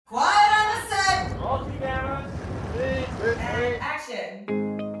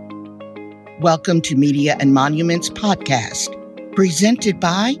Welcome to Media and Monuments Podcast, presented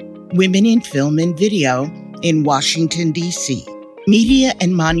by Women in Film and Video in Washington, D.C. Media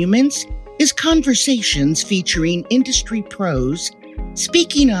and Monuments is conversations featuring industry pros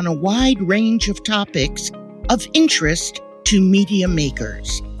speaking on a wide range of topics of interest to media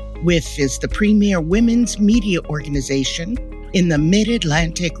makers. WIFV is the premier women's media organization in the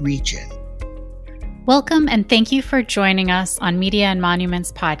Mid-Atlantic region. Welcome and thank you for joining us on Media and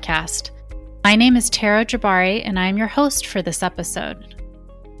Monuments Podcast. My name is Tara Jabari and I am your host for this episode.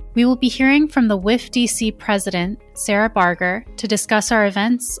 We will be hearing from the WIFV DC president, Sarah Barger, to discuss our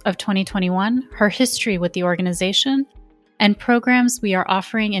events of 2021, her history with the organization, and programs we are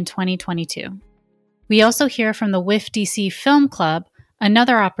offering in 2022. We also hear from the WIFV DC Film Club,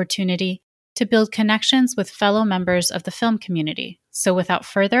 another opportunity to build connections with fellow members of the film community. So without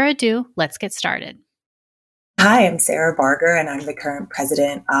further ado, let's get started. Hi, I'm Sarah Barger, and I'm the current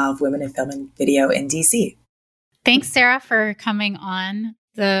president of Women in Film and Video in DC. Thanks, Sarah, for coming on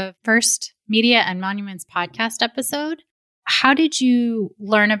the first Media and Monuments podcast episode. How did you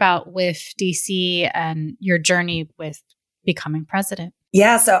learn about WIFV DC and your journey with becoming president?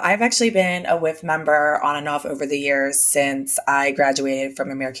 Yeah, so I've actually been a WIFV member on and off over the years since I graduated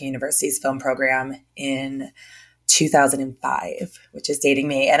from American University's film program in 2005, which is dating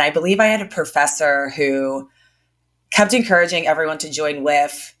me. And I believe I had a professor who kept encouraging everyone to join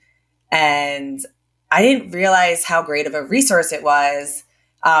WIFV. And I didn't realize how great of a resource it was.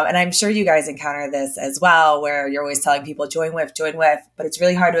 And I'm sure you guys encounter this as well, where you're always telling people, join WIFV, but it's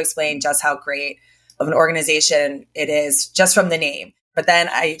really hard to explain just how great of an organization it is just from the name. But then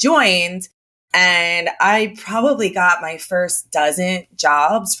I joined and I probably got my first dozen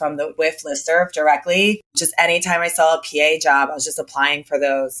jobs from the WIFV listserv directly. Just anytime I saw a PA job, I was just applying for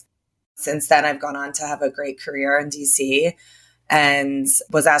those. Since then, I've gone on to have a great career in DC and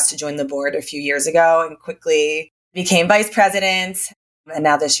was asked to join the board a few years ago and quickly became vice president. And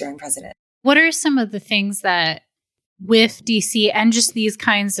now this year I'm president. What are some of the things that WIFV DC and just these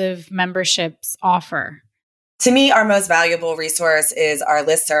kinds of memberships offer? To me, our most valuable resource is our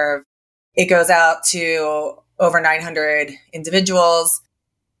listserv. It goes out to over 900 individuals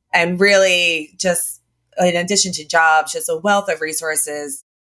and really just in addition to jobs, just a wealth of resources.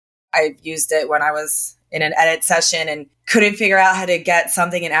 I used it when I was in an edit session and couldn't figure out how to get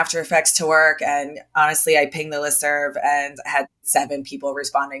something in After Effects to work. And honestly, I pinged the listserv and had 7 people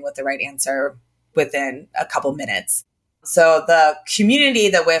responding with the right answer within a couple minutes. So the community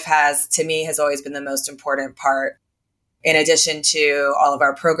that WIFV has, to me, has always been the most important part. In addition to all of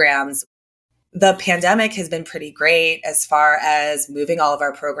our programs, the pandemic has been pretty great as far as moving all of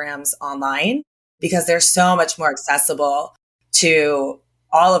our programs online because they're so much more accessible to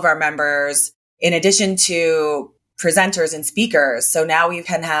all of our members, in addition to presenters and speakers. So now we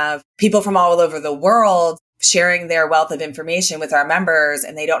can have people from all over the world sharing their wealth of information with our members,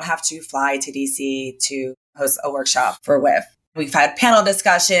 and they don't have to fly to DC to host a workshop for WIFV. We've had panel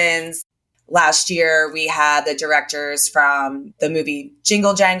discussions. Last year, we had the directors from the movie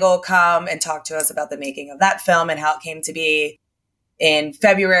Jingle Jangle come and talk to us about the making of that film and how it came to be. In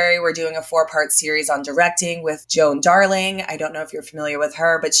February, we're doing a 4-part series on directing with Joan Darling. I don't know if you're familiar with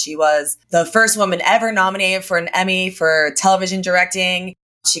her, but she was the first woman ever nominated for an Emmy for television directing.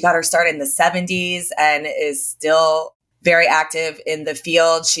 She got her start in the 70s and is still very active in the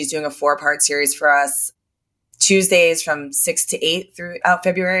field. She's doing a 4-part series for us Tuesdays from 6 to 8 throughout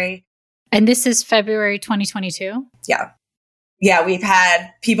February. And this is February 2022? Yeah. Yeah, we've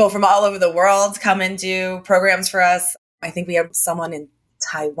had people from all over the world come and do programs for us. I think we have someone in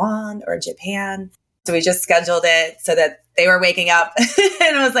Taiwan or Japan. So we just scheduled it so that they were waking up and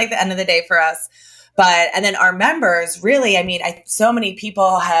it was like the end of the day for us. And then our members really, so many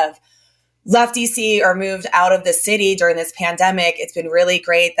people have left DC or moved out of the city during this pandemic. It's been really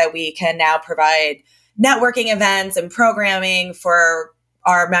great that we can now provide networking events and programming for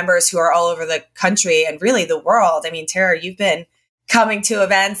our members who are all over the country and really the world. Tara, you've been coming to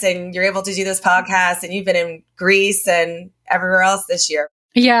events and you're able to do this podcast and you've been in Greece and everywhere else this year.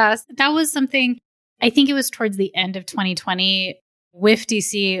 Yeah, that was something, I think it was towards the end of 2020. WIFV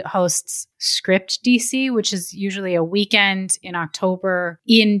DC hosts Script DC, which is usually a weekend in October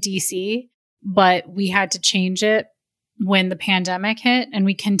in DC, but we had to change it when the pandemic hit and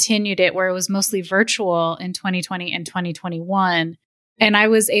we continued it where it was mostly virtual in 2020 and 2021. And I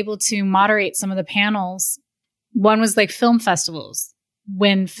was able to moderate some of the panels. One was like film festivals.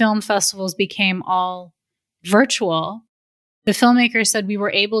 When film festivals became all virtual, the filmmakers said we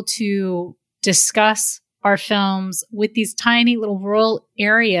were able to discuss our films with these tiny little rural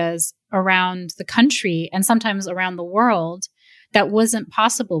areas around the country and sometimes around the world that wasn't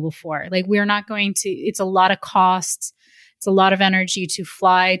possible before. Like we're not going to, it's a lot of costs. It's a lot of energy to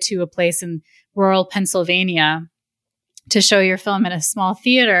fly to a place in rural Pennsylvania to show your film in a small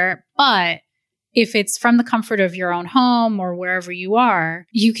theater. But if it's from the comfort of your own home or wherever you are,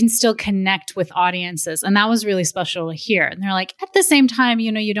 you can still connect with audiences. And that was really special to hear. And they're like, at the same time,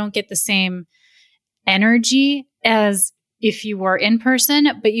 you don't get the same energy as if you were in person,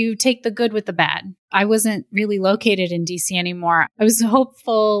 but you take the good with the bad. I wasn't really located in DC anymore. I was a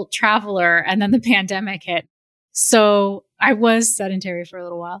hopeful traveler, and then the pandemic hit. So I was sedentary for a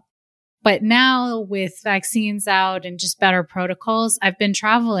little while. But now with vaccines out and just better protocols, I've been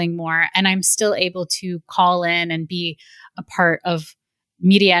traveling more, and I'm still able to call in and be a part of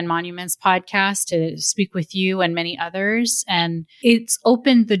Media and Monuments podcast to speak with you and many others. And it's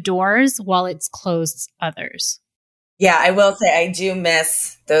opened the doors while it's closed others. Yeah, I will say I do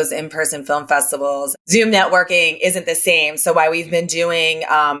miss those in-person film festivals. Zoom networking isn't the same. So while we've been doing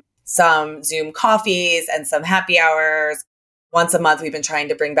some Zoom coffees and some happy hours, once a month, we've been trying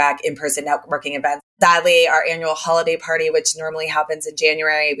to bring back in-person networking events. Sadly, our annual holiday party, which normally happens in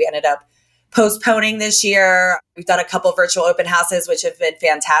January, we ended up postponing this year. We've done a couple virtual open houses, which have been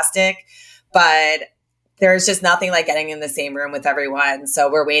fantastic, but there's just nothing like getting in the same room with everyone.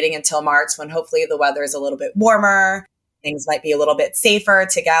 So we're waiting until March when hopefully the weather is a little bit warmer. Things might be a little bit safer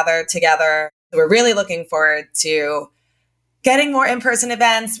to gather together. So we're really looking forward to getting more in-person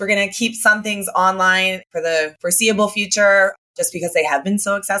events. We're going to keep some things online for the foreseeable future just because they have been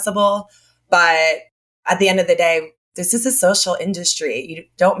so accessible. But at the end of the day, this is a social industry. You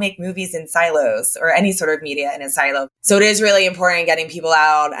don't make movies in silos or any sort of media in a silo. So it is really important getting people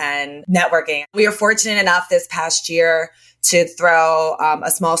out and networking. We were fortunate enough this past year to throw a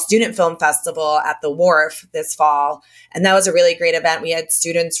small student film festival at the WIFV this fall. And that was a really great event. We had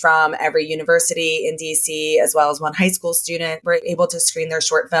students from every university in DC, as well as one high school student were able to screen their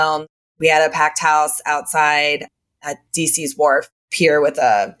short film. We had a packed house outside at DC's WIFV pier with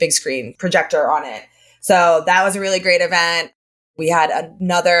a big screen projector on it. So that was a really great event. We had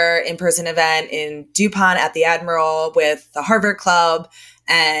another in-person event in DuPont at the Admiral with the Harvard Club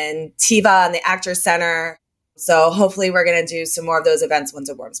and TIVA and the Actors Center. So hopefully we're going to do some more of those events once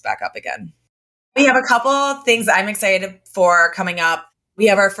it warms back up again. We have a couple things I'm excited for coming up. We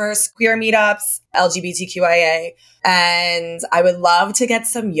have our first queer meetups, LGBTQIA, and I would love to get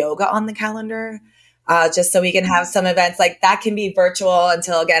some yoga on the calendar. Just so we can have some events like that can be virtual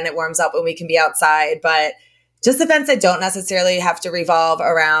until, again, it warms up and we can be outside. But just events that don't necessarily have to revolve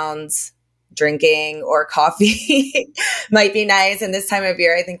around drinking or coffee might be nice. And this time of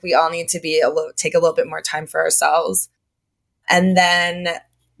year, I think we all need to take a little bit more time for ourselves. And then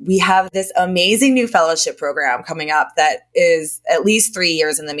we have this amazing new fellowship program coming up that is at least 3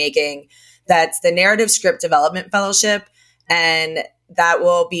 years in the making. That's the Narrative Script Development Fellowship. And that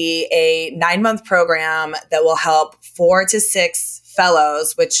will be a 9-month program that will help 4 to 6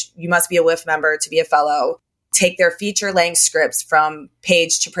 fellows, which you must be a WIFV member to be a fellow, take their feature-length scripts from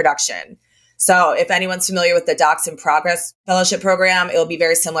page to production. So if anyone's familiar with the Docs in Progress Fellowship Program, it will be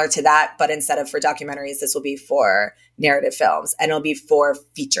very similar to that, but instead of for documentaries, this will be for narrative films, and it'll be for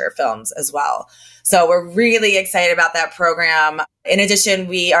feature films as well. So we're really excited about that program. In addition,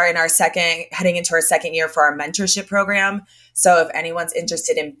 we are heading into our second year for our mentorship program. So if anyone's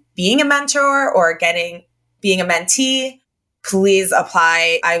interested in being a mentor or being a mentee, please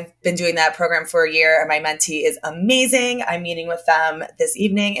apply. I've been doing that program for a year and my mentee is amazing. I'm meeting with them this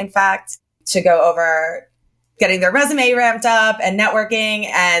evening, in fact, to go over getting their resume ramped up and networking.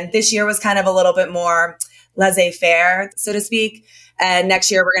 And this year was kind of a little bit more laissez-faire, so to speak. And next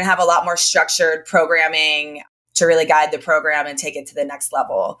year, we're going to have a lot more structured programming to really guide the program and take it to the next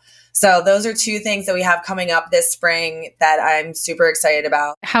level. So those are 2 things that we have coming up this spring that I'm super excited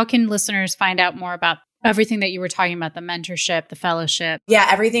about. How can listeners find out more about everything that you were talking about, the mentorship, the fellowship? Yeah,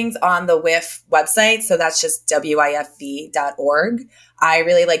 everything's on the WIFV website. So that's just wifv.org. I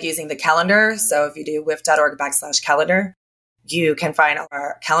really like using the calendar. So if you do wifv.org/calendar, you can find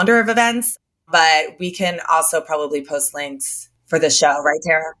our calendar of events, but we can also probably post links for the show, right,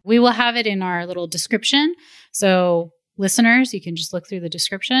 Tara? We will have it in our little description. So listeners, you can just look through the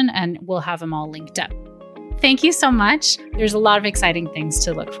description and we'll have them all linked up. Thank you so much. There's a lot of exciting things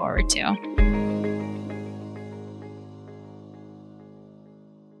to look forward to.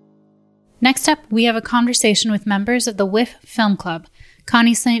 Next up, we have a conversation with members of the WIFV Film Club,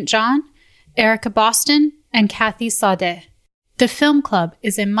 Connie St. John, Erica Boston, and Kathy Saudet. The Film Club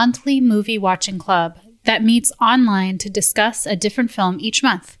is a monthly movie watching club that meets online to discuss a different film each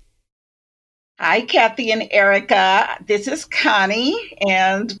month. Hi, Kathy and Erica. This is Connie,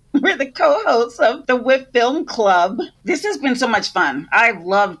 and We're the co-hosts of the WIFV Film Club. This has been so much fun. I've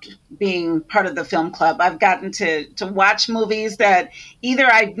loved being part of the film club. I've gotten to watch movies that either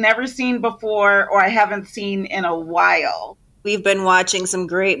I've never seen before or I haven't seen in a while. We've been watching some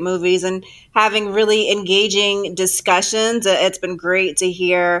great movies and having really engaging discussions. It's been great to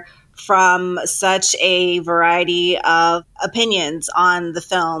hear from such a variety of opinions on the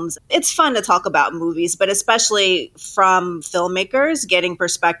films. It's fun to talk about movies, but especially from filmmakers, getting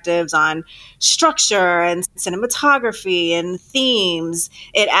perspectives on structure and cinematography and themes.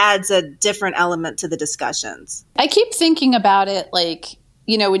 It adds a different element to the discussions. I keep thinking about it like,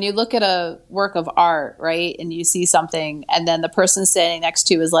 you know, when you look at a work of art, right, and you see something and then the person standing next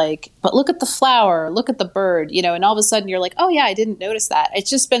to you is like, but look at the flower, look at the bird, you know, and all of a sudden you're like, oh yeah, I didn't notice that. It's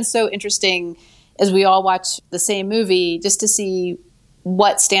just been so interesting as we all watch the same movie just to see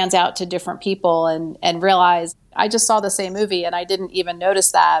what stands out to different people and realize I just saw the same movie and I didn't even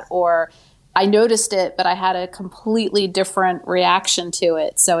notice that, or I noticed it, but I had a completely different reaction to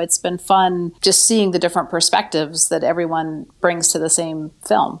it. So it's been fun just seeing the different perspectives that everyone brings to the same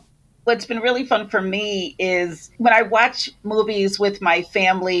film. What's been really fun for me is when I watch movies with my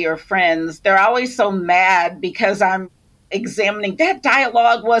family or friends, they're always so mad because I'm examining that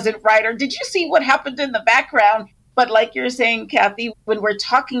dialogue wasn't right, or did you see what happened in the background? But like you're saying, Kathy, when we're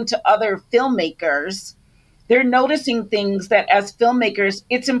talking to other filmmakers, they're noticing things that as filmmakers,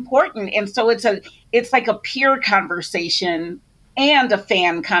 it's important. And so it's like a peer conversation and a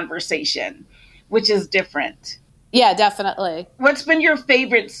fan conversation, which is different. Yeah, definitely. What's been your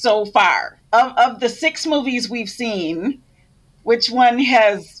favorite so far? Of the 6 movies we've seen, which one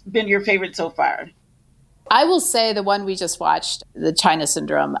has been your favorite so far? I will say the one we just watched, The China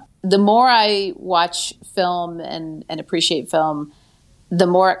Syndrome. The more I watch film and appreciate film, the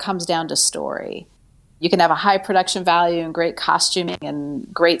more it comes down to story. You can have a high production value and great costuming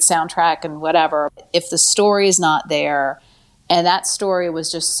and great soundtrack and whatever. If the story is not there, and that story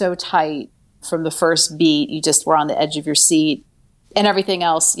was just so tight from the first beat, you just were on the edge of your seat. And everything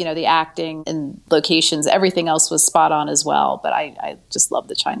else, you know, the acting and locations, everything else was spot on as well. But I just love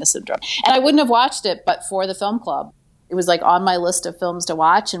The China Syndrome. And I wouldn't have watched it but for the film club. It was like on my list of films to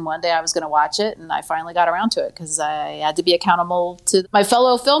watch, and one day I was going to watch it, and I finally got around to it because I had to be accountable to my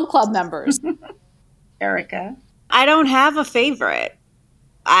fellow film club members. Erica? I don't have a favorite.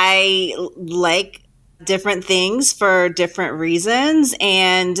 I like different things for different reasons.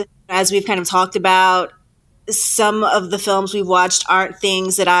 And as we've kind of talked about, some of the films we've watched aren't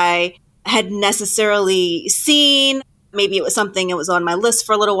things that I had necessarily seen. Maybe it was something that was on my list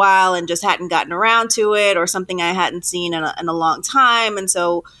for a little while and just hadn't gotten around to it, or something I hadn't seen in a long time. And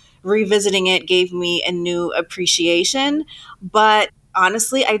so revisiting it gave me a new appreciation. But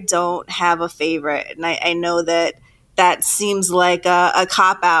honestly, I don't have a favorite. And I know that seems like a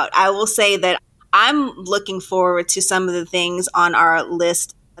cop-out. I will say that I'm looking forward to some of the things on our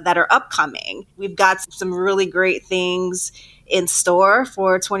list that are upcoming. We've got some really great things in store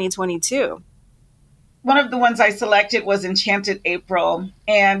for 2022. One of the ones I selected was Enchanted April,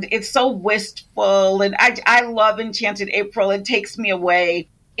 and it's so wistful, and I love Enchanted April. It takes me away.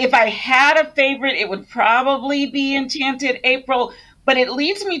 If I had a favorite, it would probably be Enchanted April, but it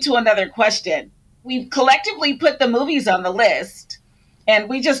leads me to another question. We've collectively put the movies on the list, and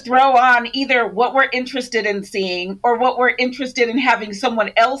we just throw on either what we're interested in seeing or what we're interested in having someone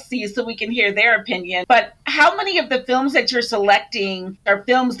else see so we can hear their opinion. But how many of the films that you're selecting are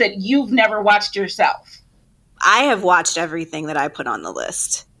films that you've never watched yourself? I have watched everything that I put on the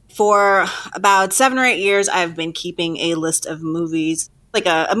list. For about 7 or 8 years, I've been keeping a list of movies, like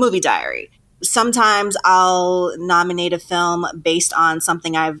a movie diary. Sometimes I'll nominate a film based on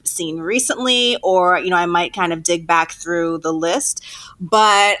something I've seen recently, or, I might kind of dig back through the list,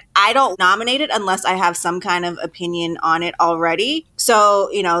 but I don't nominate it unless I have some kind of opinion on it already. So,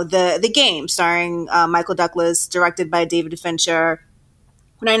 The Game, starring Michael Douglas, directed by David Fincher.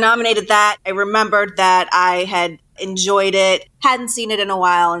 When I nominated that, I remembered that I had enjoyed it, hadn't seen it in a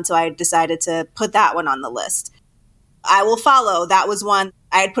while, and so I decided to put that one on the list. I Will Follow, that was one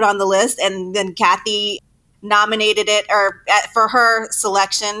I had put on the list, and then Kathy nominated it for her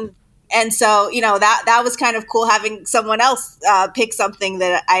selection. And so, that was kind of cool having someone else pick something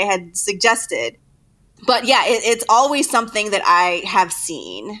that I had suggested. But yeah, it's always something that I have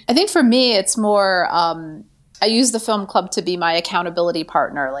seen. I think for me, it's more, I use the film club to be my accountability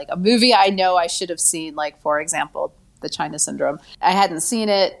partner. Like a movie I know I should have seen, like, for example, The China Syndrome. I hadn't seen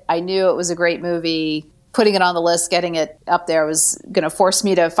it. I knew it was a great movie. Putting it on the list, getting it up there was going to force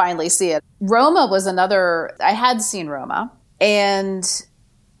me to finally see it. Roma was another, I had seen Roma, and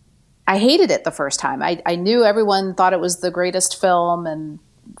I hated it the first time. I knew everyone thought it was the greatest film, and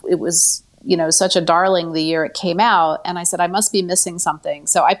it was, such a darling the year it came out. And I said, I must be missing something.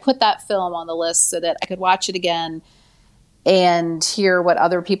 So I put that film on the list so that I could watch it again and hear what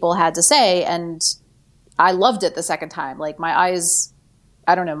other people had to say. And I loved it the second time. Like my eyes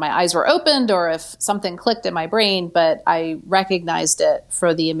were opened or if something clicked in my brain, but I recognized it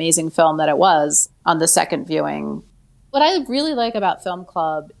for the amazing film that it was on the second viewing. What I really like about Film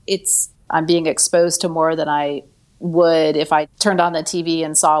Club, I'm being exposed to more than I would if I turned on the TV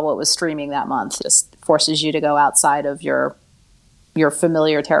and saw what was streaming that month. It just forces you to go outside of your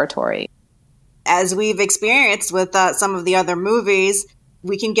familiar territory. As we've experienced with some of the other movies,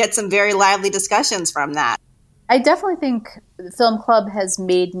 we can get some very lively discussions from that. I definitely think the Film Club has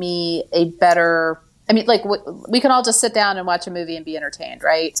made me we can all just sit down and watch a movie and be entertained,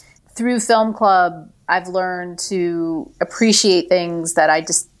 right? Through Film Club, I've learned to appreciate things that I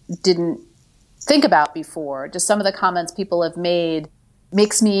just didn't think about before. Just some of the comments people have made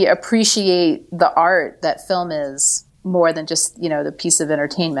makes me appreciate the art that film is more than just, the piece of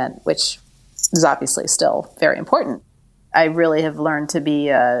entertainment, which is obviously still very important. I really have learned to be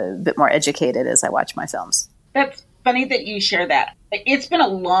a bit more educated as I watch my films. That's funny that you share that. It's been a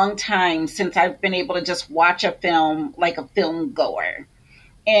long time since I've been able to just watch a film like a film goer.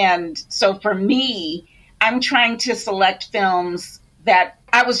 And so for me, I'm trying to select films that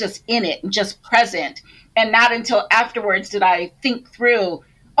I was just in it and just present. And not until afterwards did I think through,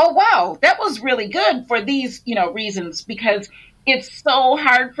 oh, wow, that was really good for these, reasons, because it's so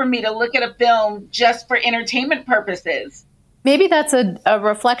hard for me to look at a film just for entertainment purposes. Maybe that's a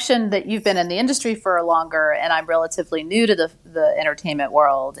reflection that you've been in the industry for longer, and I'm relatively new to the entertainment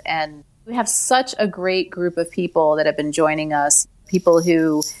world. And we have such a great group of people that have been joining us, people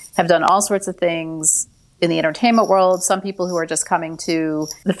who have done all sorts of things in the entertainment world, some people who are just coming to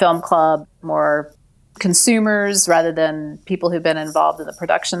the Film Club, more consumers rather than people who've been involved in the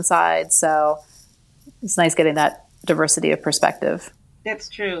production side. So it's nice getting that diversity of perspective. That's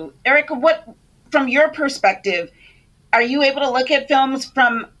true. Erica, from your perspective, are you able to look at films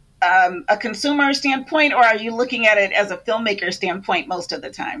from a consumer standpoint, or are you looking at it as a filmmaker standpoint most of the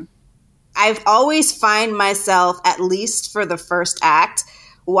time? I've always find myself, at least for the first act,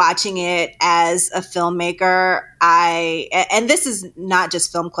 watching it as a filmmaker. And this is not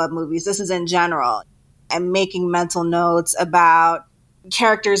just Film Club movies, this is in general. I'm making mental notes about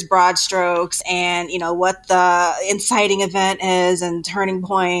characters' broad strokes and, what the inciting event is and turning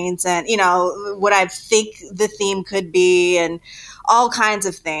points and, what I think the theme could be and all kinds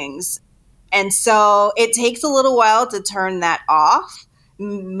of things. And so it takes a little while to turn that off.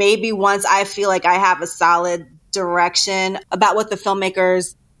 Maybe once I feel like I have a solid direction about what the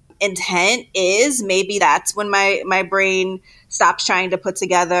filmmaker's intent is, maybe that's when my brain stops trying to put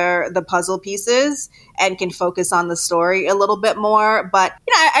together the puzzle pieces and can focus on the story a little bit more. But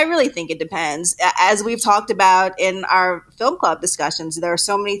I really think it depends. As we've talked about in our Film Club discussions, there are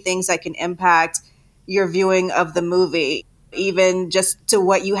so many things that can impact your viewing of the movie. Even just to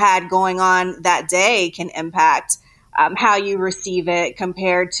what you had going on that day can impact how you receive it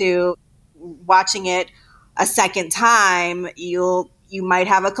compared to watching it a second time. You might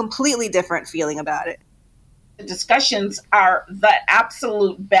have a completely different feeling about it. The discussions are the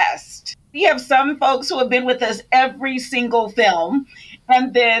absolute best. We have some folks who have been with us every single film.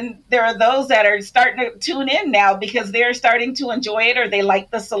 And then there are those that are starting to tune in now because they're starting to enjoy it or they like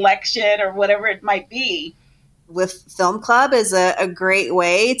the selection or whatever it might be. With Film Club is a great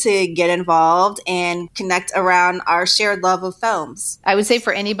way to get involved and connect around our shared love of films. I would say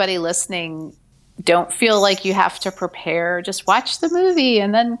for anybody listening, don't feel like you have to prepare. Just watch the movie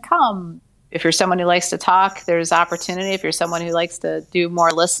and then come. If you're someone who likes to talk, there's opportunity. If you're someone who likes to do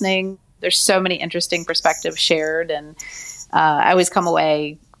more listening, there's so many interesting perspectives shared. And I always come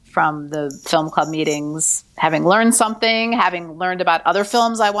away from the Film Club meetings having learned something, having learned about other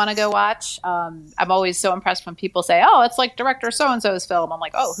films I want to go watch. I'm always so impressed when people say, oh, it's like director so-and-so's film. I'm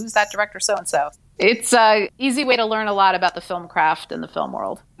like, oh, who's that director so-and-so? It's an easy way to learn a lot about the film craft and the film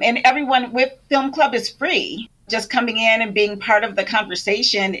world. And everyone with Film Club is free. Just coming in and being part of the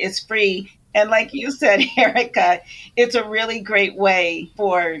conversation is free. And like you said, Erica, it's a really great way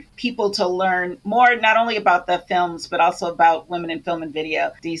for people to learn more, not only about the films, but also about Women in Film and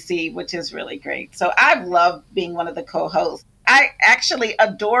Video DC, which is really great. So I've loved being one of the co-hosts. I actually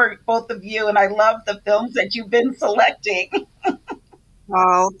adore both of you, and I love the films that you've been selecting.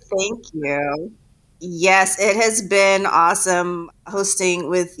 Oh, thank you. Yes, it has been awesome hosting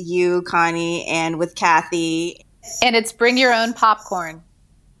with you, Connie, and with Kathy. And it's bring your own popcorn.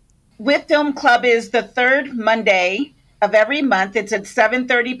 WIFV Film Club is the third Monday of every month. It's at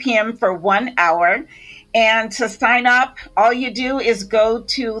 7:30 p.m. for 1 hour. And to sign up, all you do is go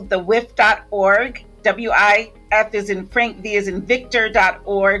to the WIFV.org, WIF is in Frank, V is in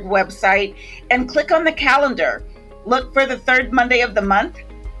Victor.org website, and click on the calendar. Look for the third Monday of the month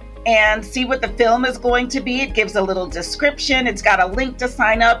and see what the film is going to be. It gives a little description. It's got a link to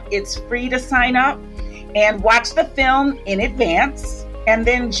sign up. It's free to sign up, and watch the film in advance, and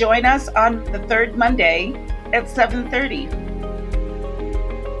then join us on the third Monday at 7:30.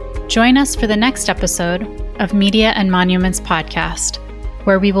 Join us for the next episode of Media and Monuments Podcast,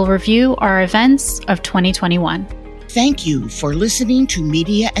 where we will review our events of 2021. Thank you for listening to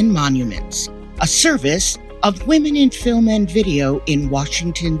Media and Monuments, a service of Women in Film and Video in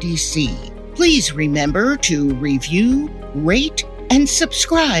Washington, D.C. Please remember to review, rate, and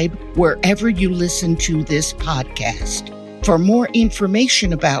subscribe wherever you listen to this podcast. For more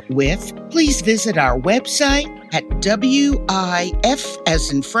information about WIFV, please visit our website at WIF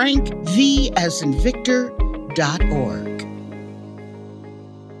as in Frank, V as in Victor.org.